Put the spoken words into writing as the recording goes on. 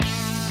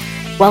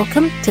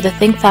Welcome to the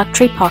Think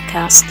Factory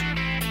podcast.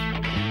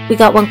 We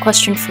got one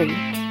question for you.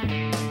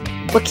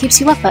 What keeps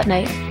you up at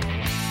night?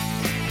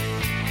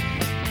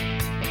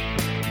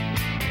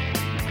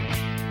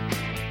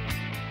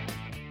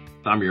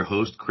 I'm your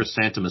host, Chris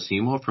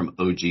Santomassimo from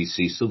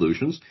OGC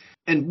Solutions.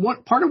 And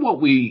part of what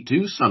we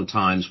do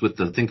sometimes with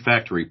the Think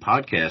Factory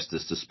podcast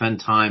is to spend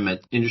time at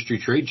industry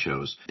trade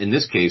shows. In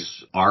this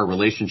case, our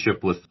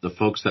relationship with the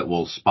folks that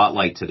we'll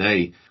spotlight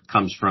today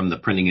comes from the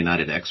Printing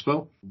United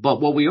Expo. But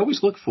what we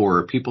always look for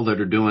are people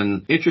that are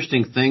doing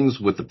interesting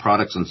things with the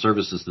products and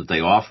services that they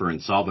offer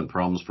and solving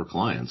problems for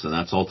clients. And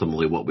that's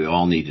ultimately what we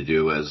all need to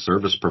do as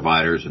service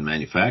providers and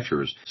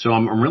manufacturers. So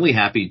I'm really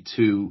happy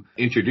to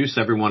introduce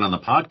everyone on the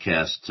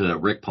podcast to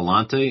Rick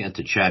Pallante and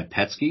to Chad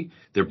Petzke.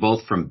 They're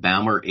both from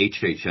Baumer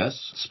HHS.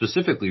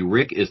 Specifically,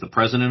 Rick is the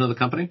president of the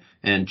company,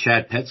 and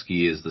Chad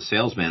Petzke is the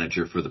sales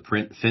manager for the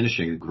print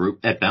finishing group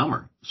at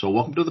Baumer. So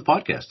welcome to the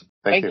podcast.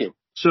 Thank you.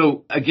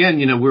 So again,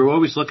 we're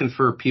always looking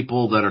for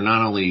people that are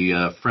not only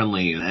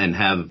friendly and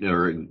have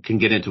or can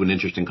get into an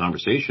interesting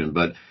conversation,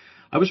 but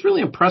I was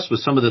really impressed with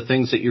some of the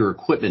things that your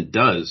equipment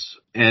does.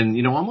 And,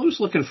 I'm always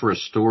looking for a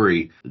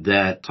story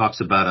that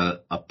talks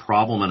about a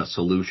problem and a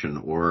solution,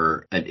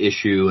 or an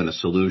issue and a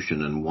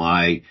solution, and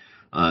why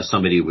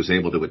somebody was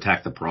able to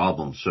attack the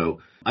problem. So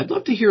I'd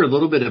love to hear a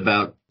little bit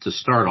about, to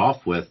start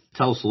off with,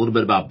 tell us a little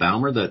bit about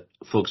Baumer that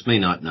folks may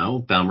not know,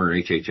 Baumer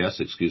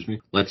HHS, excuse me.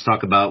 Let's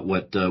talk about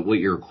what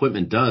your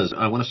equipment does.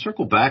 I want to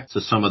circle back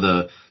to some of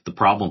the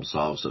problem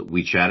solves that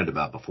we chatted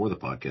about before the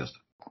podcast.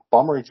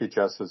 Baumer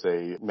HHS is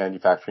a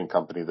manufacturing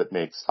company that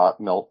makes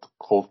hot melt,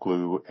 cold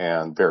glue,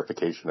 and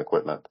verification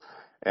equipment.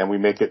 And we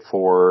make it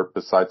for,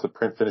 besides the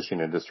print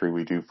finishing industry,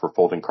 we do for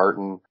folding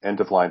carton,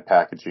 end-of-line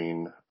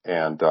packaging,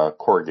 and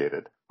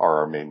corrugated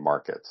are our main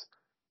markets.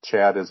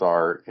 Chad is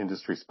our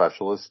industry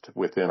specialist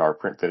within our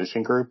print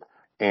finishing group.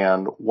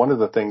 And one of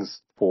the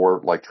things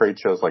for like trade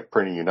shows like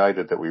Printing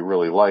United that we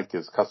really like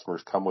is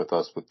customers come with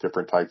us with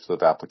different types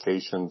of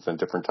applications and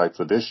different types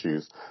of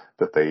issues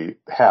that they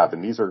have.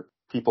 And these are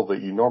people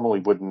that you normally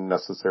wouldn't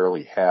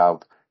necessarily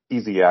have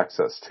easy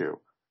access to.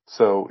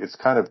 So it's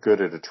kind of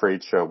good at a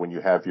trade show when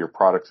you have your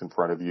products in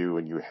front of you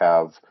and you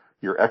have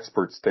your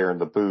experts there in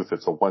the booth.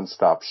 It's a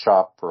one-stop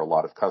shop for a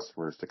lot of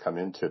customers to come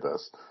into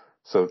this.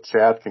 So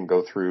Chad can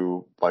go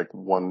through like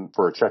one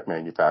for a check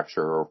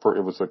manufacturer, or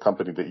it was a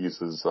company that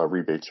uses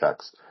rebate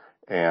checks,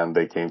 and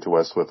they came to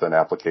us with an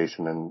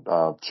application, and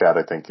Chad,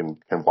 I think, can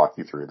walk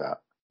you through that.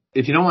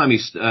 If you don't mind me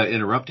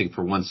interrupting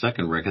for 1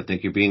 second, Rick, I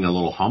think you're being a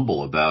little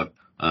humble about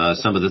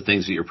some of the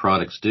things that your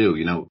products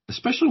do,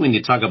 especially when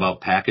you talk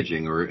about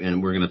packaging,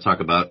 and we're going to talk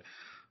about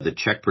the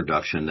check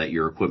production that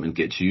your equipment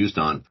gets used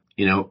on.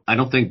 I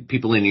don't think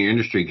people in your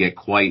industry get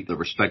quite the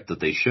respect that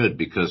they should,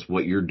 because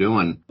what you're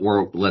doing,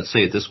 or let's say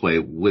it this way,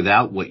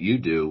 without what you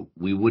do,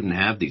 we wouldn't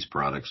have these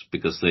products,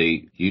 because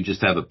you'd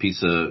have a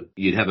piece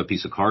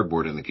of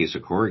cardboard in the case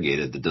of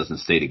corrugated that doesn't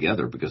stay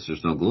together because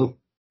there's no glue.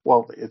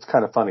 Well, it's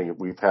kind of funny.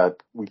 We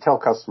tell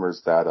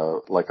customers that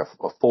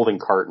a folding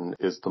carton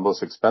is the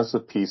most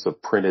expensive piece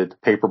of printed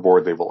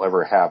paperboard they will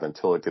ever have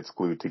until it gets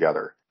glued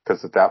together.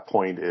 Because at that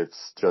point,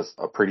 it's just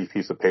a pretty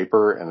piece of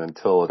paper, and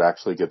until it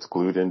actually gets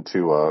glued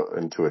into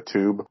a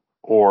tube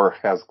or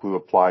has glue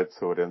applied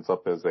so it ends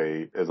up as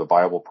a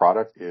viable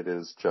product, it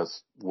is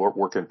just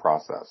work in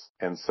process.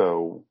 And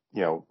so,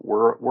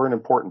 we're an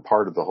important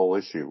part of the whole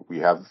issue. We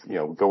have,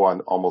 go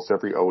on almost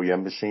every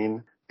OEM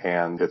machine,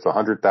 and it's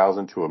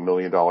 $100,000 to $1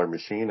 million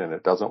machine, and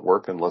it doesn't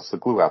work unless the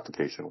glue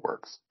application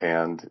works.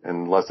 And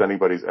unless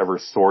anybody's ever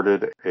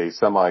sorted a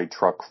semi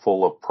truck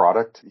full of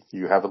product,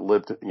 you haven't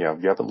lived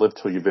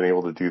till you've been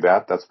able to do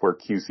that. That's where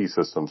QC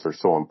systems are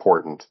so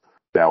important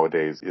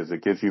nowadays, is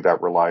it gives you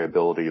that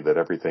reliability that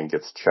everything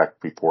gets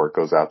checked before it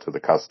goes out to the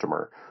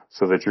customer,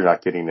 so that you're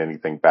not getting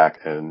anything back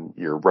and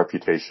your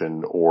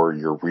reputation or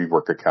your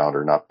rework account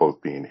are not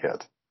both being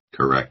hit.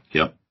 Correct.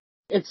 Yep.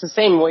 It's the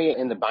same way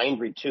in the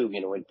bindery too,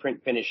 in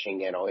print finishing,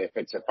 if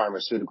it's a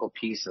pharmaceutical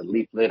piece, a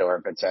leaflet, or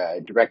if it's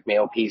a direct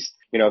mail piece,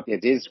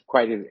 it is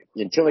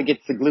until it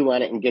gets the glue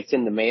on it and gets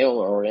in the mail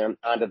or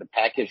onto the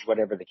package,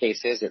 whatever the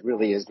case is, it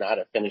really is not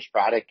a finished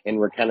product. And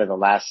we're kind of the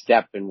last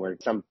step, and we're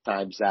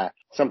sometimes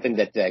something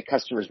that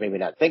customers maybe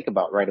not think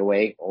about right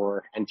away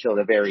or until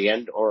the very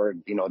end, or,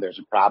 there's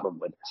a problem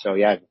with it. So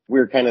yeah,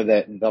 we're kind of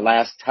the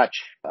last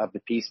touch of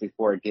the piece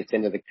before it gets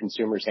into the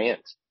consumer's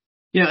hands.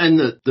 Yeah, and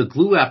the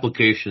glue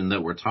application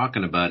that we're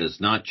talking about is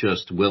not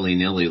just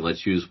willy-nilly,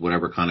 let's use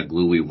whatever kind of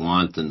glue we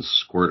want and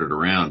squirt it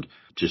around,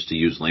 just to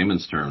use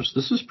layman's terms.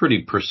 This is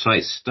pretty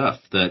precise stuff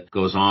that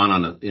goes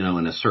on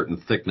in a certain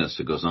thickness.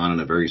 It goes on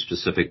in a very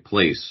specific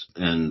place.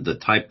 And the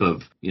type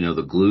of,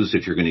 the glues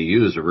that you're going to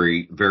use are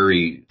very,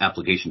 very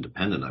application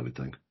dependent, I would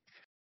think.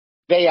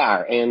 They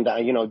are, and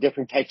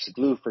different types of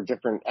glue for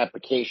different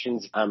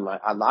applications. A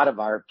lot of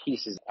our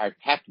pieces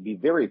have to be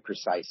very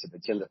precise if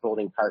it's in the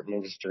folding carton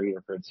industry or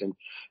if it's in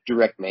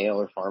direct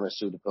mail or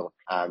pharmaceutical.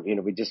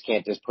 We just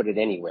can't just put it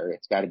anywhere.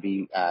 It's got to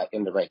be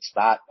in the right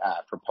spot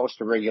for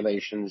postal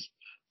regulations,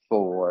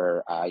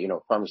 for,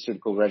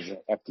 pharmaceutical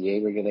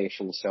FDA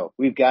regulations. So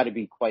we've got to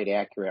be quite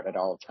accurate at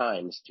all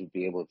times to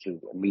be able to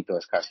meet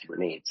those customer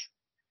needs.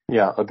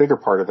 Yeah, a bigger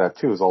part of that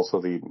too is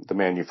also the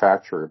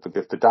manufacturer.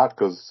 If the dot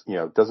goes,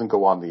 doesn't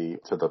go on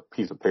to the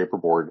piece of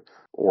paperboard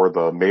or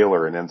the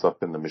mailer and ends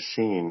up in the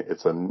machine,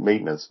 it's a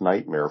maintenance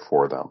nightmare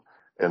for them.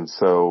 And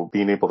so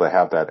being able to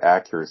have that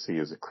accuracy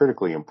is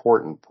critically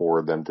important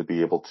for them to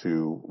be able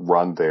to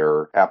run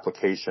their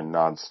application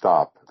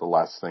nonstop. The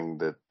last thing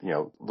that,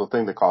 the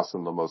thing that costs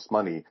them the most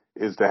money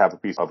is to have a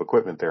piece of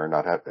equipment there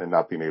and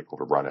not being able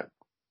to run it.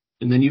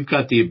 And then you've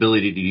got the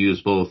ability to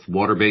use both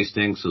water-based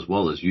inks as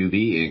well as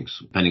UV inks,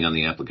 depending on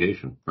the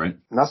application, right?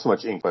 Not so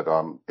much ink, but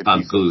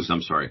glues.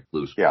 I'm sorry,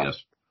 glues. Yeah.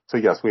 Yes. So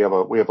yes, we have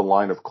a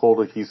line of cold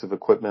adhesive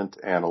equipment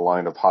and a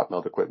line of hot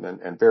melt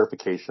equipment and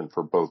verification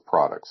for both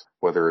products,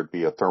 whether it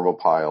be a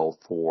thermopile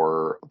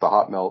for the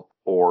hot melt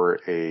or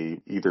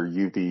either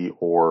UV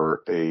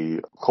or a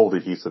cold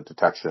adhesive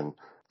detection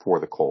for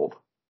the cold.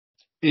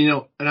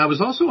 And I was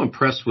also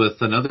impressed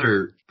with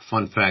another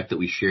fun fact that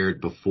we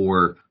shared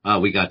before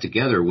we got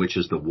together, which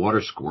is the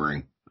water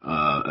scoring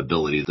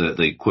ability that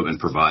the equipment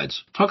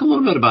provides. Talk a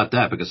little bit about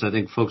that, because I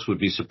think folks would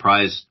be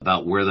surprised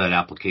about where that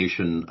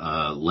application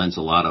lends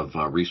a lot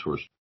of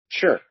resource.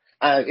 Sure.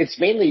 It's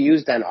mainly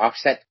used on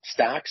offset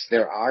stocks.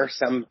 There are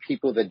some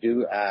people that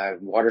do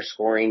water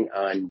scoring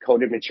on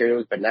coated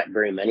materials, but not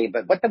very many.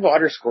 But what the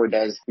water score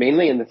does,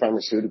 mainly in the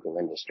pharmaceutical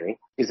industry,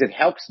 is it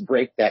helps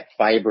break that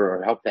fiber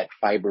or help that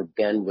fiber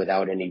bend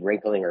without any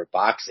wrinkling or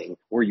boxing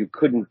where you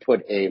couldn't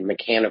put a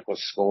mechanical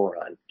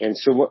score on. And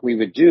so what we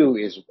would do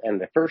is in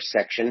the first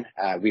section,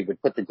 we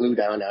would put the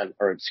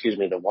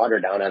the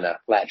water down on a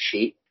flat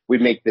sheet. We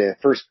make the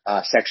first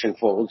section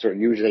folds, or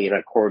usually an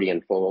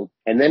accordion fold.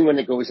 And then when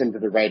it goes into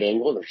the right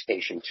angle, or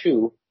station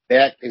 2,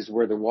 that is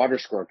where the water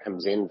score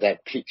comes in.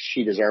 That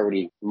sheet is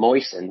already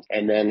moistened,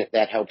 and then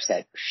that helps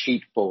that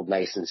sheet fold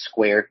nice and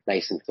square,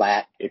 nice and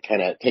flat. It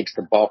kind of takes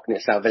the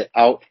bulkiness of it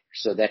out,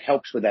 so that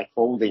helps with that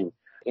folding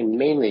in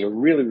mainly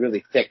really,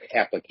 really thick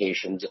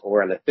applications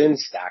or on a thin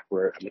stock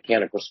where a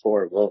mechanical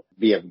score will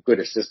be of good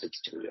assistance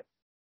to you.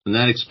 And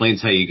that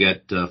explains how you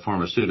get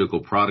pharmaceutical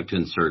product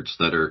inserts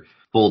that are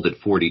folded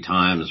 40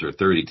 times or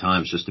 30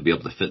 times just to be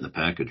able to fit in the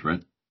package,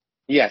 right?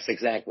 Yes,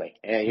 exactly.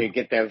 And you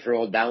get those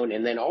rolled down.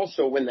 And then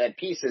also when that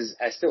piece is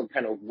still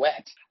kind of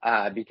wet,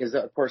 because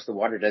of course the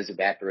water does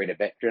evaporate a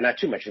bit, not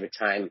too much of a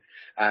time,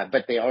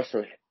 but they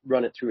also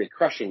run it through a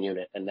crushing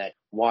unit, and that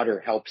water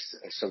helps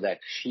so that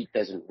sheet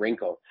doesn't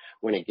wrinkle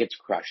when it gets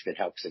crushed. It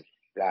helps it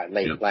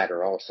lay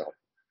flatter also.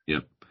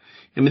 Yep.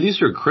 I mean,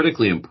 these are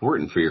critically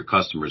important for your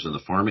customers in the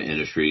pharma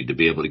industry to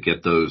be able to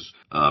get those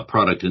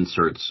product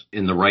inserts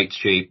in the right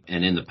shape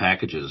and in the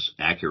packages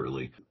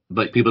accurately.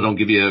 But people don't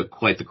give you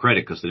quite the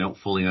credit because they don't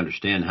fully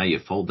understand how you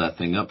fold that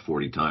thing up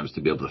 40 times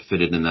to be able to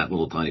fit it in that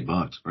little tiny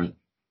box, right?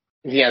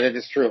 Yeah, that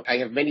is true. I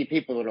have many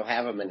people that'll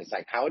have them, and it's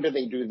like, how do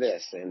they do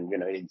this? And,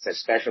 it's a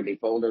specialty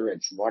folder,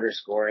 it's water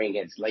scoring,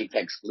 it's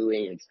latex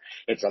gluing,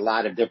 it's a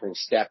lot of different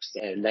steps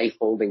and knife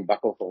folding,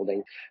 buckle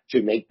folding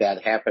to make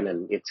that happen.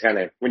 And it's kind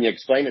of, when you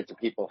explain it to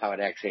people how it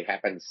actually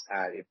happens,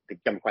 they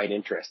become quite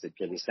interested,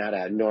 because it's not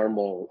a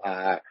normal,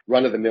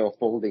 run-of-the-mill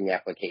folding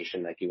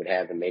application like you would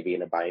have maybe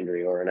in a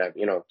bindery or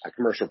in a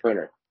commercial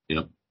printer.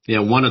 Yep. Yeah,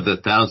 one of the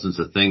thousands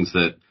of things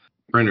that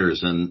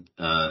printers and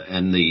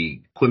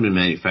the equipment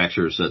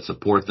manufacturers that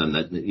support them,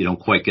 that you don't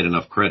quite get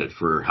enough credit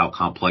for how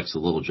complex a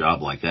little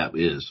job like that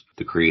is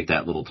to create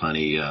that little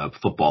tiny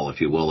football,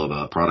 if you will, of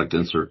a product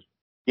insert.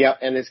 Yeah,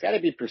 and it's got to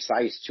be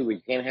precise too. You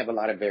can't have a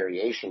lot of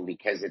variation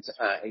because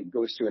it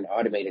goes through an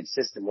automated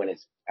system when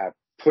it's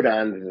put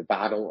on the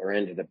bottle or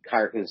into the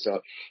carton.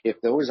 So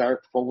if those aren't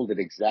folded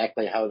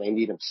exactly how they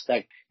need them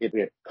spec,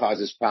 it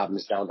causes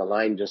problems down the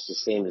line, just the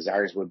same as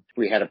ours would. If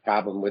we had a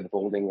problem with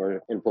folding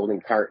or in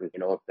folding carton,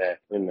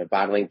 in the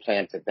bottling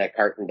plant, if that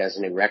carton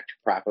doesn't erect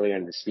properly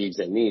and the speeds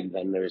they need,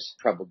 then there's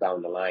trouble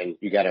down the line.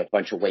 You got a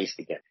bunch of waste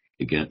again.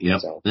 Again, yep.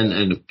 So,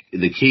 and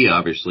the key,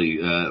 obviously,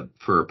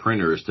 for a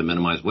printer is to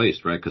minimize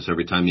waste, right? Because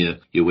every time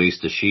you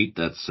waste a sheet,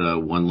 that's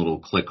one little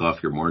click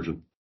off your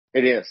margin.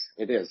 It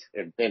is.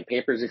 And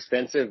paper's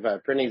expensive,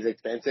 printing's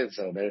expensive,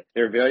 so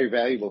they're very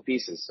valuable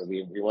pieces. So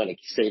we want to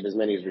save as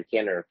many as we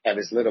can or have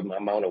as little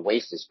amount of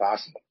waste as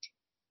possible.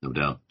 No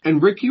doubt.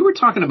 And Rick, you were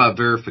talking about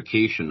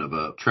verification of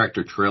a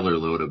tractor trailer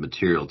load of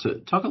material.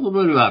 Talk a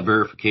little bit about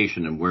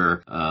verification and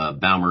where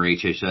Baumer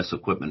HHS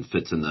equipment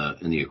fits in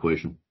the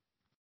equation.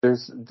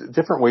 There's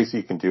different ways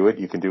you can do it.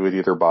 You can do it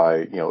either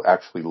by,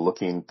 actually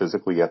looking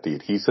physically at the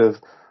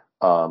adhesive.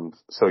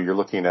 So you're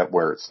looking at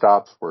where it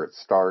stops, where it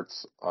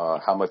starts,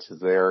 how much is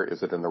there,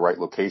 is it in the right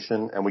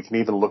location? And we can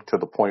even look to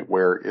the point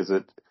where is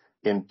it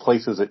in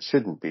places it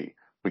shouldn't be.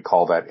 We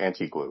call that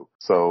anti-glue.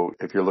 So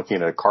if you're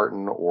looking at a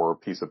carton or a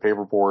piece of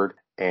paperboard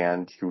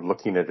and you're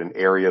looking at an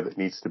area that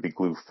needs to be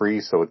glue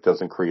free so it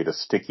doesn't create a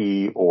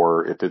sticky,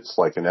 or if it's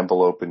like an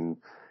envelope and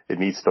it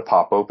needs to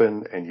pop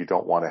open and you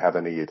don't want to have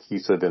any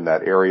adhesive in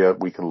that area,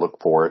 we can look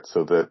for it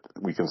so that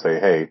we can say,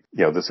 hey,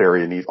 this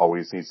area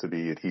always needs to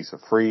be adhesive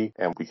free,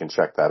 and we can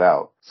check that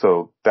out.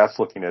 So that's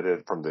looking at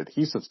it from the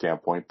adhesive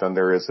standpoint. Then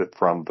there is it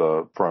from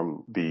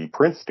the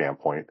print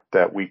standpoint,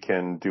 that we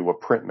can do a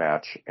print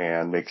match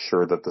and make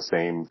sure that the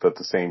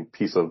same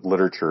piece of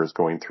literature is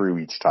going through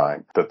each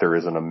time, that there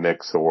isn't a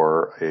mix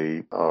or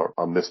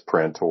a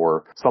misprint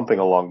or something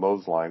along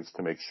those lines,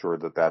 to make sure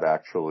that that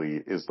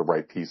actually is the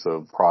right piece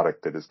of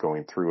product that is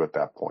going through at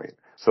that point.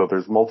 So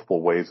there's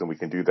multiple ways, and we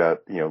can do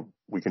that,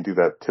 we can do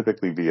that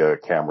typically via a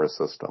camera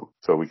system.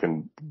 So we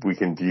can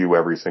view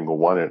every single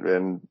one,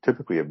 and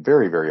typically at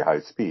very, very high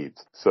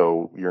speeds.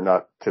 So you're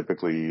not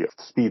typically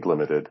speed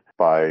limited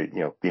by,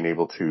 being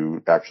able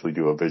to actually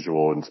do a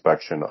visual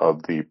inspection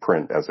of the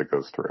print as it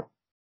goes through.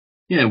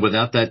 Yeah, and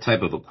without that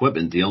type of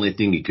equipment, the only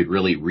thing you could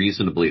really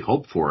reasonably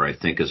hope for, I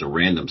think, is a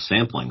random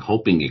sampling,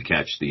 hoping you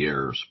catch the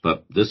errors.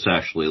 But this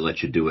actually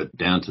lets you do it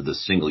down to the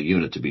single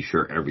unit to be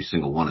sure every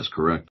single one is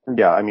correct.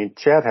 Yeah, I mean,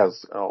 Chad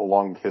has a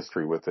long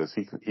history with this.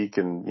 He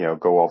can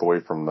go all the way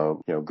from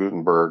the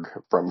Gutenberg,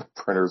 from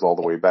printers all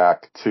the way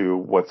back to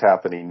what's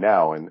happening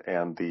now,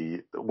 and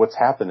what's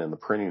happened in the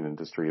printing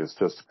industry is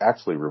just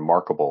actually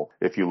remarkable.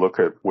 If you look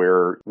at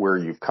where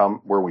we've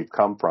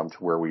come from to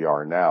where we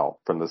are now,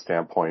 from the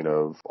standpoint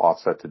of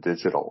offset to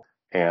digital.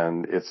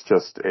 And it's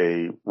just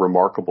a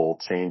remarkable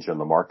change in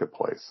the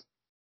marketplace.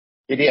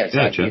 It is.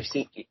 Gotcha.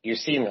 You're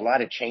seeing a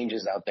lot of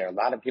changes out there. A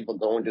lot of people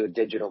going to a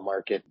digital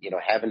market,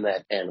 having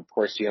that. And of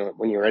course,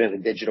 when you're in a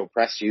digital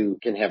press, you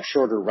can have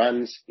shorter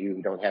runs.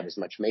 You don't have as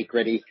much make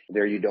ready.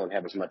 There you don't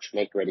have as much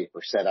make ready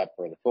for setup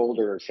for the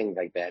folder or things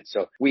like that.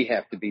 So we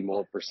have to be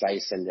more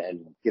precise and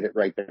get it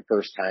right the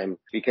first time,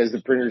 because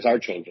the printers are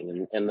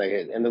changing and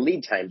the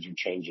lead times are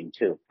changing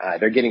too.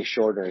 They're getting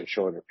shorter and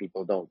shorter.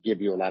 People don't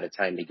give you a lot of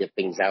time to get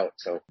things out.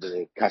 So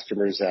the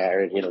customers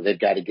are, they've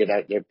got to get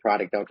their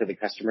product out to the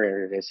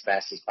customer as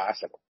fast as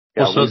possible.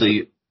 Well,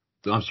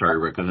 I'm sorry,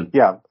 Rick. Go ahead.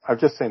 Yeah, I'm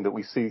just saying that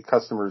we see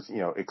customers,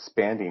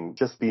 expanding,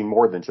 just being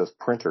more than just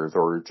printers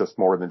or just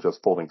more than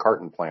just folding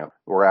carton plant.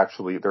 They're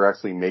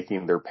actually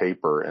making their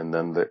paper, and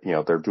then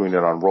they're doing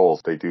it on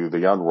rolls. They do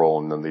the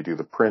unroll, and then they do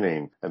the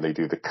printing, and they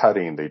do the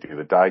cutting, they do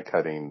the die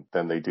cutting,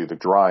 then they do the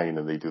drying,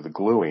 and they do the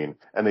gluing,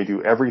 and they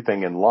do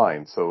everything in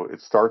line. So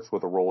it starts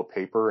with a roll of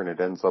paper, and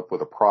it ends up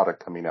with a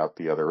product coming out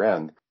the other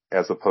end,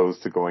 as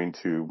opposed to going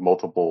to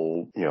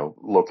multiple,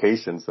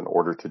 locations in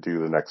order to do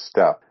the next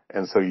step.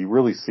 And so you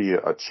really see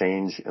a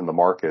change in the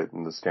market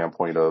in the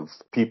standpoint of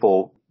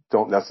people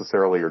don't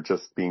necessarily are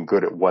just being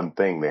good at one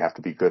thing. They have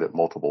to be good at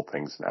multiple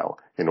things now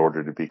in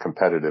order to be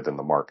competitive in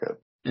the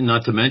market. And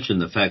not to mention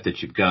the fact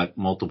that you've got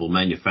multiple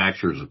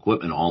manufacturers'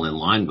 equipment all in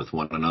line with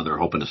one another,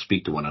 hoping to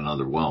speak to one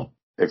another well.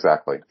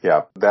 Exactly.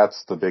 Yeah.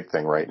 That's the big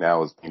thing right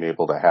now, is being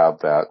able to have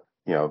that,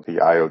 the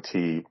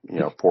IoT,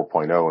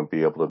 4.0, and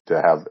be able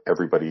to have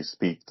everybody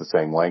speak the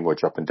same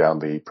language up and down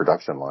the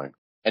production line.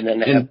 And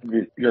then have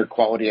your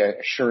quality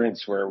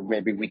assurance, where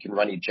maybe we can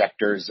run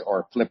ejectors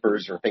or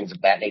flippers or things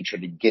of that nature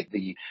to get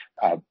the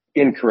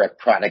incorrect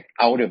product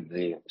out of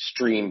the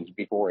stream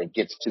before it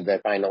gets to the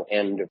final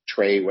end of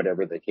tray,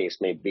 whatever the case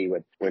may be,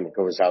 when it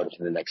goes out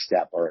to the next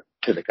step, or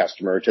to the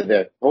customer, or to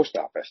the post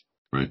office.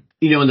 Right.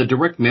 In the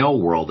direct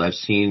mail world, I've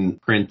seen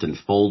print and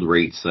fold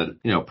rates that,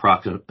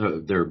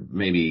 they're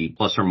maybe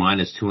plus or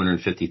minus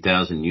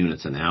 250,000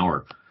 units an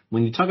hour.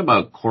 When you talk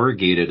about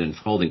corrugated and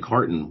folding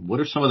carton, what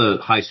are some of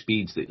the high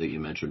speeds that you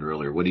mentioned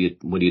earlier? What do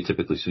you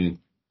typically see?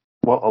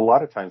 Well, a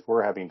lot of times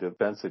we're having to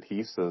fence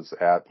adhesives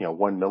at,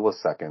 1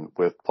 millisecond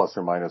with plus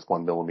or minus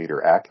 1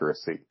 millimeter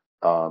accuracy.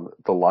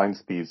 The line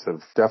speeds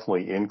have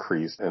definitely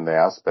increased in the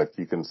aspect.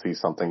 You can see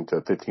something to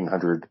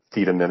 1,500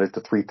 feet a minute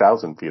to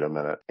 3,000 feet a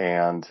minute.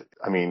 And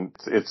I mean,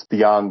 it's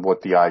beyond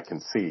what the eye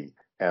can see.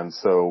 And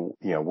so,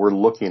 we're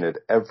looking at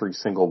every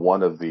single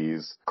one of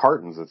these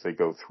cartons as they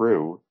go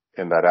through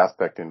in that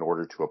aspect, in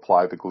order to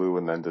apply the glue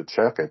and then to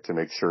check it to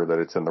make sure that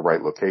it's in the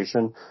right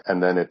location.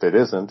 And then if it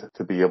isn't,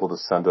 to be able to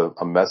send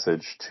a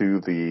message to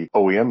the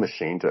OEM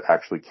machine to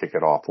actually kick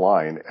it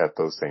offline at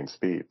those same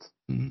speeds.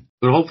 Mm-hmm.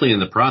 But hopefully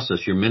in the process,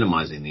 you're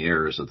minimizing the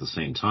errors at the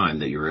same time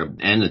that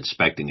and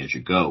inspecting as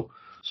you go.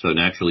 So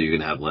naturally, you're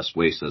going to have less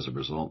waste as a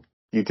result.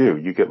 You do.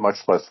 You get much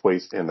less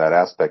waste in that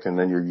aspect. And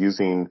then you're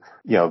using,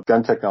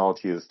 gun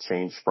technology has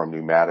changed from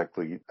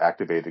pneumatically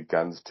activated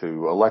guns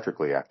to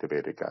electrically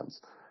activated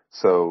guns.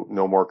 So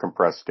no more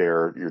compressed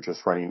air. You're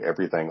just running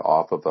everything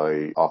off of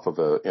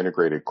a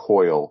integrated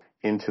coil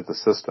into the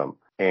system.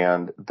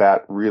 And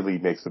that really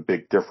makes a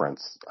big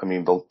difference. I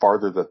mean, the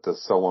farther that the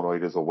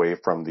solenoid is away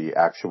from the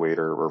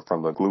actuator or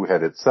from the glue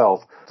head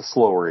itself, the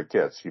slower it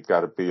gets. You've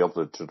got to be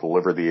able to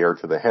deliver the air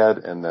to the head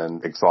and then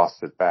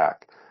exhaust it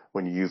back.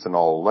 When you use an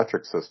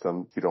all-electric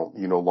system,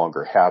 you no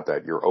longer have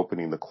that. You're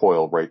opening the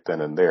coil right then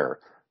and there.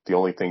 The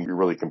only thing you're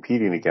really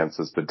competing against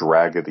is the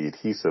drag of the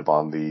adhesive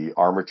on the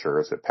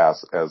armature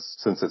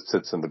since it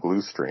sits in the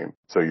glue stream.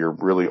 So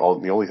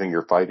the only thing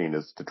you're fighting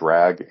is the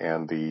drag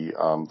and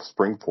the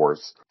spring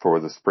force for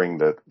the spring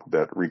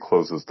that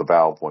recloses the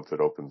valve once it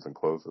opens and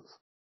closes.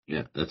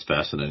 Yeah, that's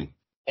fascinating.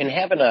 And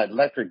having an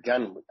electric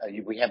gun,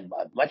 we have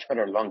a much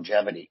better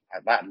longevity,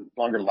 a lot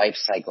longer life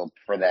cycle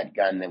for that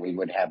gun than we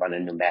would have on a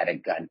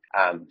pneumatic gun.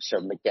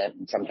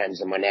 Sometimes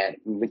the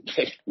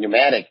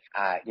pneumatic,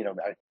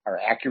 are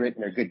accurate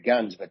and they're good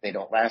guns, but they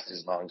don't last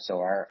as long. So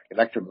our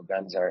electrical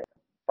guns are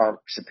far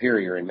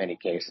superior in many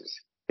cases.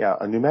 Yeah,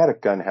 a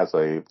pneumatic gun has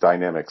a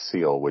dynamic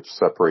seal which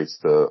separates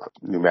the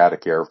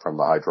pneumatic air from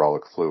the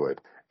hydraulic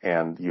fluid.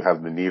 And you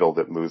have the needle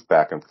that moves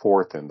back and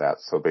forth in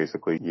that. So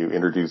basically you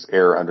introduce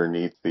air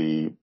underneath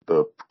the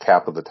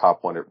cap of the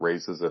top one, it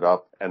raises it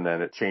up, and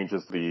then it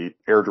changes the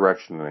air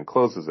direction and then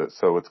closes it.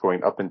 So it's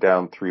going up and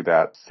down through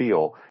that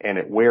seal, and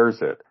it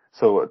wears it.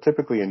 So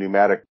typically a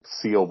pneumatic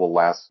seal will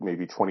last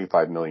maybe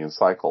 25 million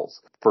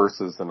cycles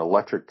versus an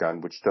electric gun,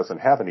 which doesn't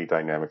have any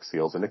dynamic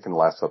seals, and it can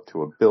last up to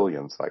 1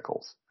 billion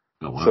cycles.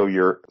 Oh, wow.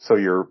 So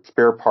your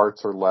spare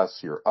parts are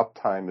less, your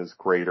uptime is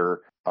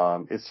greater.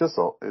 It's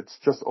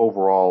just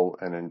overall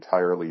an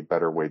entirely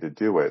better way to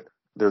do it.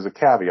 There's a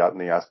caveat in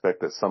the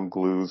aspect that some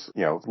glues,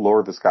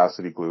 lower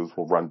viscosity glues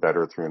will run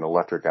better through an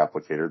electric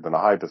applicator than a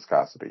high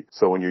viscosity.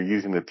 So when you're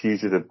using the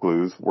fugitive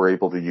glues, we're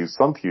able to use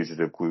some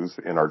fugitive glues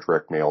in our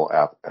direct mail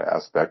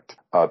aspect,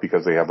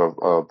 because they have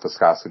a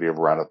viscosity of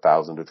around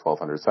 1,000 to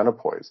 1,200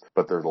 centipoise.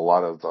 But there's a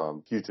lot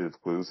of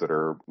fugitive glues that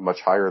are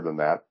much higher than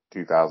that,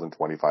 2,000,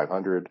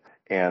 2,500.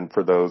 And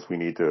for those,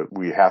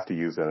 we have to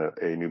use a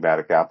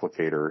pneumatic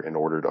applicator in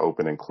order to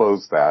open and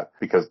close that,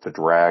 because the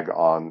drag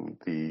on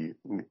the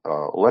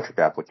electric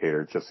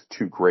applicator is just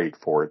too great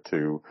for it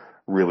to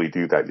really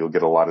do that. You'll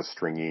get a lot of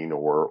stringing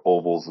or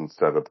ovals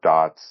instead of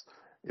dots.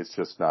 It's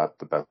just not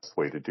the best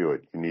way to do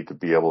it. You need to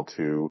be able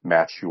to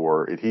match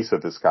your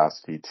adhesive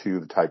viscosity to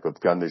the type of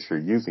gun that you're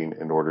using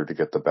in order to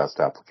get the best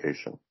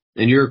application.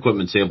 And your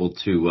equipment's able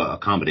to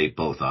accommodate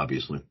both,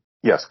 obviously.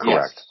 Yes,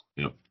 correct.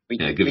 Yes. We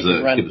Yeah, it can gives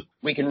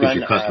run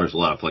your customers a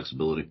lot of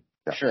flexibility.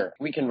 Yeah. Sure.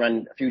 We can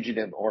run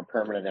fugitive or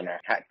permanent in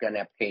our hot gun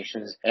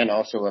applications, and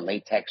also a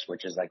latex,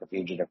 which is like a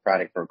fugitive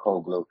product for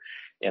cold glue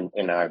in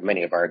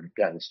many of our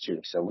guns too.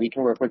 So we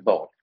can work with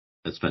both.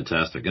 That's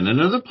fantastic. And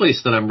another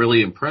place that I'm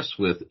really impressed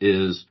with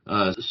is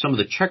some of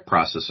the check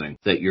processing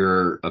that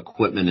your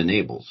equipment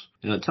enables.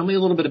 Tell me a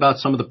little bit about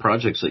some of the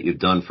projects that you've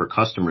done for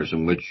customers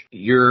in which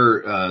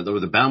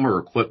the Baumer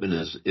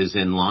equipment is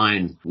in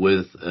line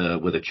with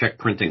a check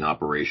printing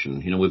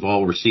operation. We've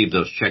all received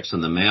those checks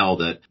in the mail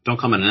that don't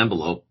come in an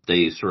envelope.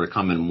 They sort of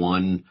come in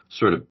one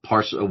sort of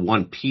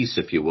one piece,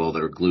 if you will,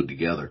 that are glued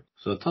together.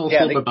 So tell us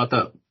a little bit about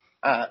that.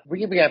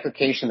 We have an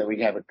application that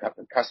we have a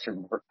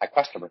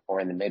customer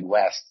for in the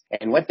Midwest.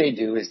 And what they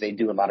do is they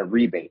do a lot of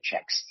rebate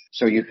checks.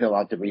 So you fill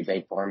out the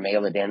rebate form,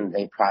 mail it in,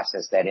 they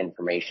process that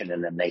information,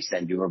 and then they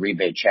send you a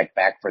rebate check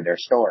back for their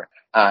store.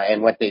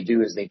 And what they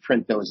do is they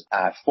print those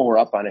 4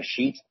 up on a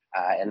sheet,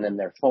 and then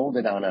they're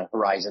folded on a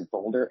horizon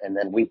folder, and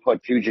then we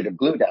put fugitive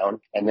glue down,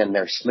 and then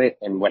they're slit.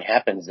 And what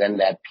happens then,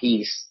 that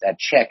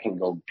check can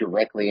go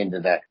directly into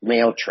the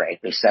mail tray.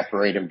 They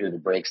separate them, do the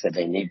breaks that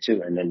they need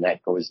to, and then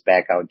that goes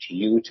back out to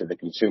you, to the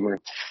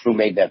consumer who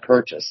made that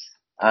purchase.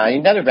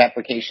 Another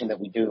application that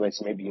we do is,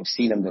 maybe you've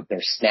seen them, that they're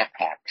snap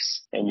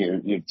packs, and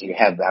you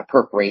have a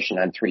perforation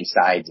on 3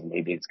 sides, and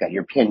maybe it's got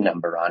your PIN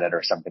number on it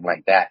or something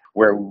like that,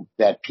 where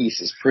that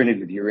piece is printed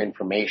with your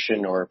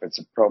information, or if it's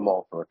a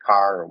promo for a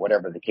car or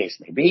whatever the case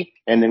may be.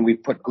 And then we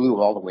put glue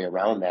all the way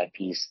around that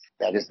piece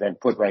that is then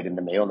put right in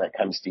the mail that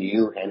comes to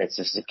you, and it's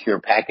a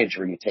secure package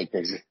where you take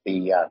the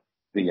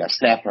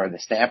snapper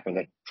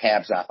that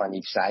tabs off on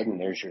each side, and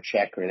there's your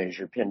check, or there's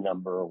your PIN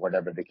number, or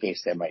whatever the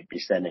case they might be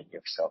sending you.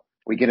 So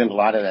we get in a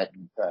lot of that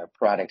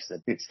products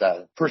that it's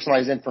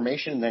personalized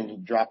information, and then you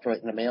drop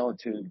it in the mail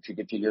to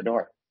get to your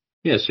door.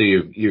 Yeah, so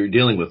you're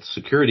dealing with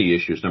security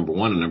issues, number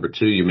one, and number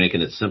two, you're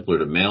making it simpler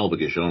to mail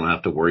because you don't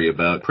have to worry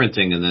about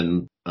printing and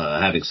then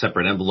having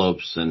separate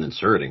envelopes and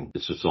inserting.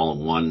 It's just all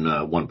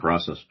in one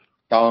process.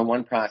 All in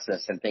one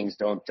process, and things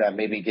don't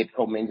maybe get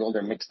commingled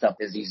or mixed up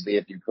as easily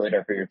if you could, or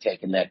if you're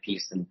taking that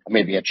piece and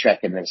maybe a check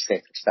and then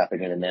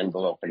stuffing it in an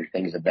envelope and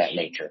things of that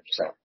nature.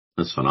 So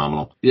that's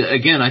phenomenal. Yeah,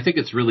 again, I think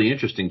it's really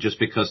interesting just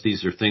because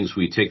these are things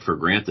we take for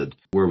granted,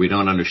 where we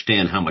don't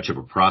understand how much of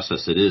a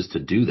process it is to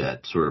do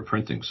that sort of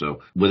printing.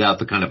 So without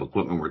the kind of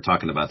equipment we're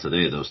talking about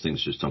today, those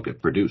things just don't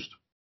get produced.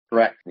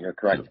 Correct. You're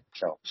correct.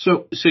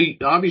 So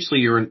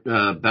obviously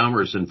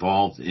Baumer is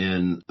involved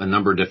in a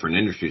number of different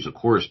industries, of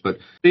course, but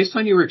based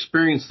on your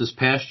experience this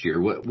past year,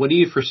 what do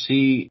you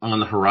foresee on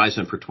the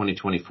horizon for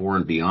 2024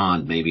 and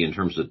beyond, maybe in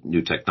terms of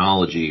new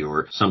technology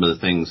or some of the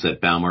things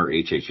that Baumer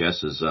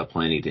HHS is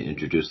planning to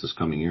introduce this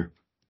coming year?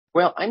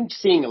 Well, I'm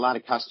seeing a lot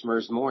of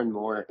customers more and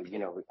more,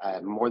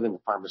 more than the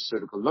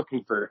pharmaceutical,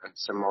 looking for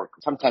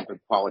some type of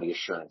quality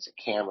assurance, a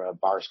camera,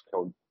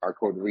 barcode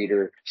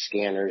reader,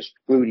 scanners,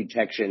 glue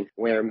detection,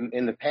 where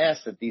in the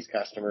past that these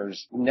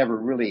customers never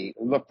really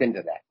looked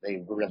into that.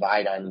 They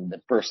relied on the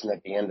person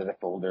at the end of the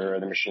folder or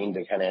the machine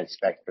to kind of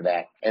inspect for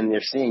that. And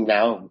they're seeing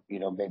now,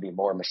 maybe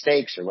more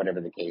mistakes or whatever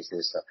the case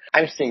is. So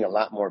I'm seeing a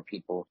lot more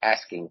people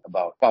asking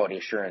about quality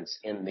assurance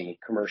in the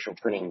commercial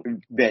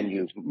printing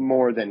venue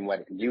more than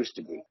what it used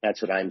to be. That's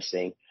what I'm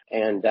seeing.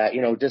 And,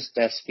 just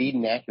speed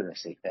and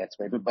accuracy. That's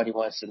what everybody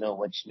wants to know.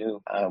 What's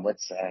new,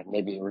 what's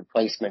maybe a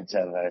replacement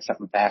of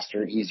something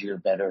faster, easier,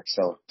 better.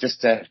 So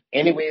just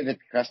any way that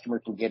the customer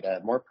can get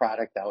more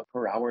product out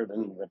per hour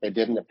than what they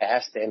did in the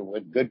past and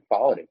with good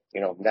quality.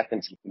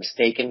 Nothing's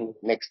mistaken,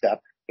 mixed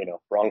up,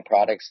 wrong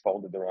products,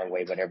 folded the wrong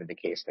way, whatever the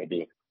case may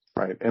be.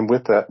 Right. And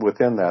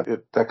within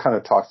that, that kind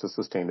of talks to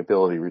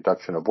sustainability,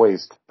 reduction of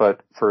waste.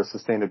 But for a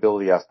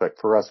sustainability aspect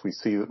for us, we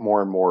see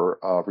more and more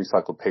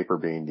recycled paper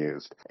being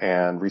used.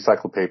 And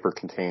recycled paper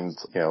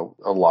contains,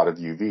 a lot of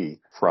UV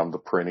from the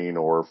printing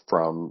or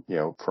from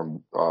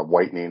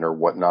whitening or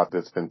whatnot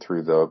that's been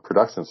through the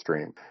production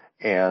stream.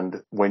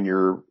 And when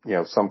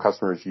some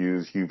customers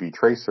use UV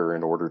tracer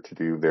in order to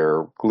do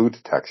their glue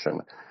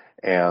detection.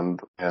 And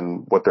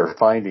what they're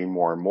finding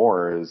more and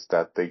more is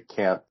that the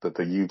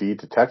UV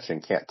detection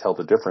can't tell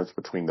the difference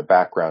between the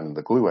background and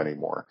the glue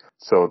anymore.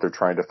 So they're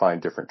trying to find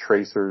different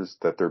tracers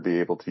that they'll be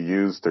able to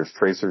use. There's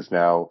tracers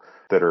now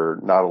that are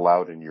not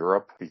allowed in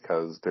Europe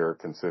because they're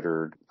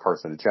considered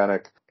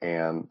carcinogenic.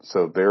 And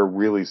so they're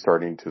really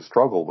starting to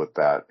struggle with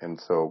that.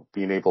 And so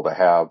being able to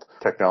have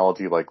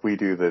technology like we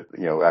do that,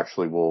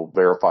 actually will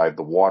verify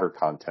the water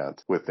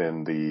content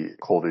within the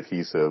cold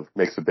adhesive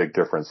makes a big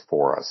difference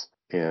for us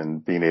in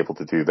being able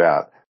to do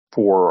that.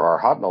 For our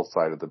hot melt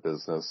side of the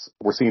business,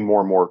 we're seeing more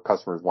and more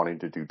customers wanting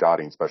to do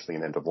dotting, especially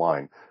in end of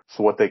line.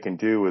 So what they can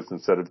do is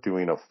instead of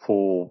doing a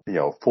full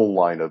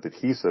line of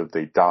adhesive,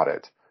 they dot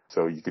it.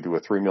 So you could do a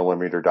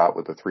 3mm dot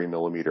with a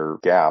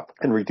 3mm gap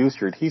and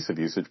reduce your adhesive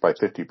usage by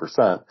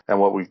 50%. And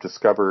what we've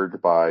discovered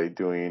by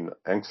doing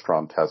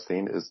angstrom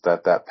testing is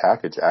that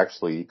package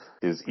actually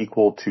is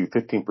equal to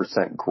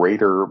 15%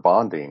 greater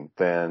bonding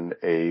than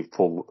a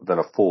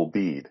full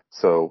bead.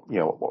 So,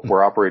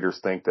 where operators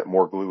think that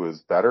more glue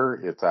is better,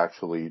 it's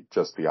actually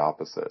just the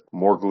opposite.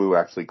 More glue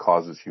actually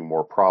causes you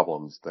more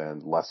problems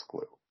than less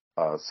glue.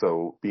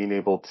 So being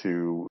able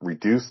to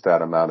reduce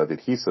that amount of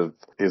adhesive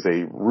is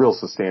a real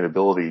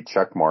sustainability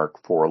check mark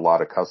for a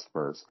lot of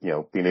customers.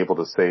 Being able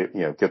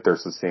to get their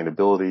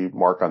sustainability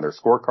mark on their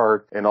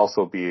scorecard and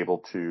also be able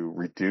to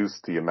reduce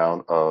the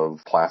amount of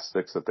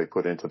plastics that they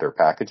put into their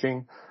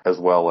packaging as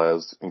well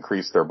as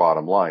increase their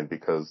bottom line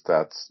because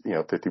that's,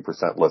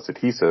 50% less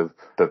adhesive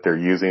that they're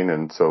using.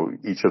 And so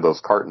each of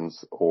those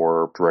cartons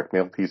or direct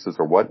mail pieces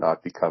or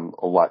whatnot become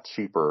a lot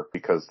cheaper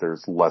because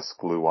there's less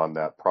glue on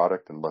that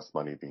product and less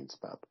money being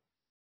spent.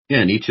 Yeah,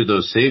 and each of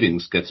those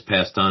savings gets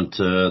passed on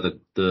to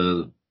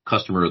the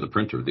customer or the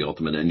printer, the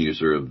ultimate end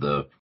user of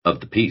the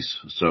piece.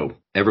 So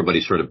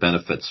everybody sort of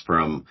benefits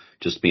from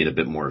just being a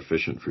bit more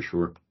efficient for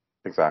sure.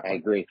 Exactly. I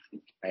agree.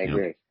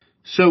 Yeah.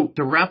 So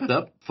to wrap it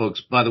up,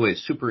 folks, by the way,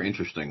 super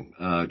interesting,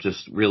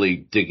 just really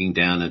digging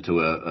down into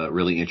a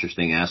really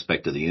interesting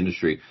aspect of the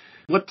industry.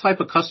 What type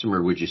of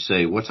customer would you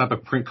say, what type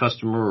of print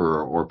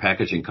customer or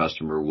packaging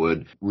customer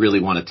would really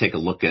want to take a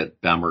look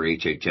at Baumer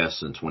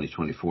HHS in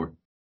 2024?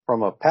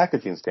 From a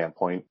packaging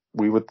standpoint,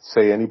 we would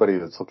say anybody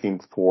that's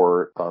looking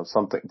for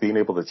something, being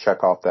able to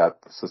check off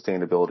that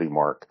sustainability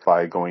mark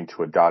by going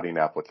to a dotting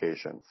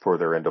application for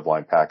their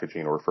end-of-line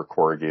packaging or for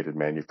corrugated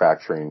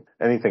manufacturing,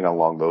 anything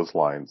along those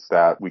lines,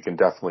 that we can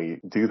definitely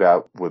do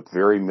that with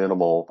very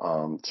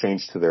minimal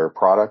change to their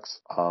products.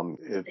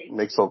 It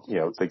makes,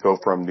 they go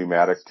from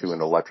pneumatic to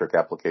an electric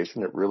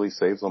application. It really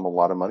saves them a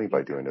lot of money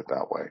by doing it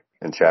that way.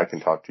 And Chad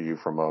can talk to you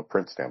from a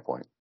print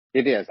standpoint.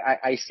 It is.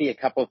 I see a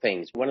couple of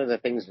things. One of the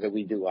things that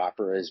we do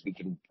offer is we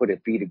can put a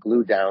bead of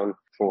glue down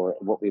for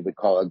what we would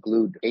call a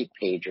glued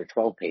 8-page or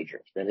 12-pager.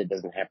 Then it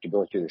doesn't have to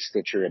go through the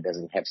stitcher. It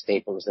doesn't have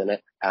staples in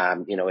it.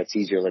 It's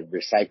easier to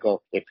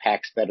recycle. It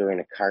packs better in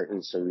a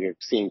carton. So you're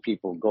seeing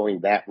people going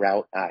that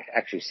route,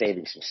 actually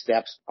saving some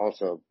steps.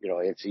 Also,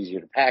 it's easier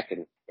to pack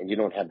and you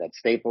don't have that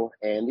staple.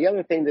 And the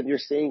other thing that you're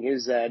seeing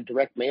is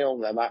direct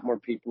mail. A lot more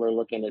people are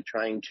looking at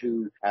trying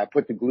to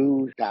put the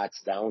glue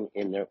dots down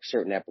in their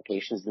certain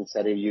applications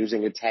instead of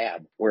using a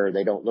tab where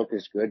they don't look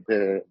as good.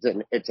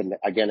 It's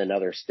again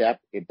another step.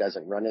 It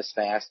doesn't run as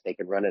fast. They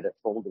can run it at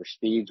folder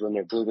speeds when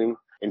they're gluing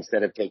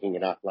instead of taking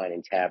it offline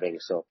and tabbing.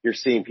 So you're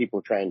seeing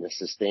people trying to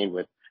sustain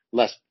with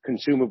less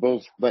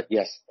consumables, but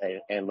yes,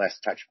 and less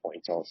touch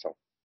points also.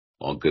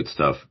 All good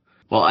stuff.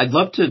 Well, I'd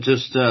love to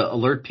just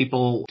alert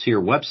people to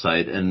your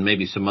website and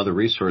maybe some other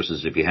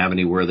resources if you have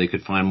any where they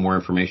could find more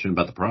information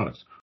about the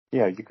products.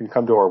 Yeah, you can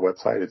come to our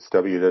website. It's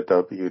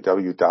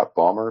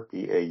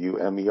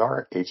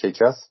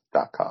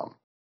www.baumerhhs.com.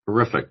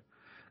 Terrific.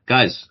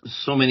 Guys,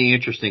 so many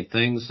interesting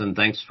things, and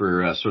thanks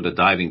for sort of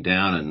diving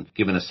down and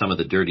giving us some of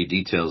the dirty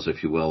details,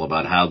 if you will,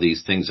 about how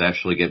these things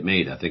actually get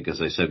made. I think,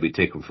 as I said, we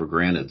take them for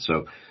granted.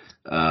 So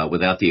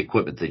without the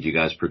equipment that you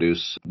guys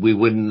produce, we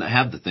wouldn't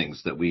have the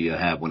things that we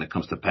have when it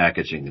comes to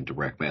packaging and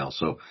direct mail.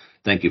 So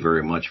thank you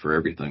very much for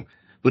everything.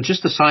 But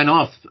just to sign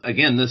off,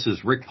 again, this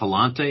is Rick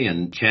Pallante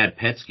and Chad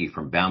Petzke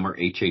from Baumer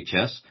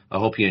HHS. I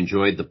hope you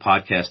enjoyed the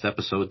podcast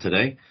episode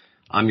today.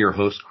 I'm your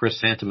host,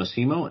 Chris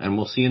Santomassimo, and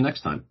we'll see you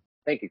next time.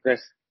 Thank you,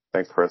 Chris.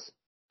 Thanks, Chris.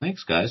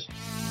 Thanks, guys.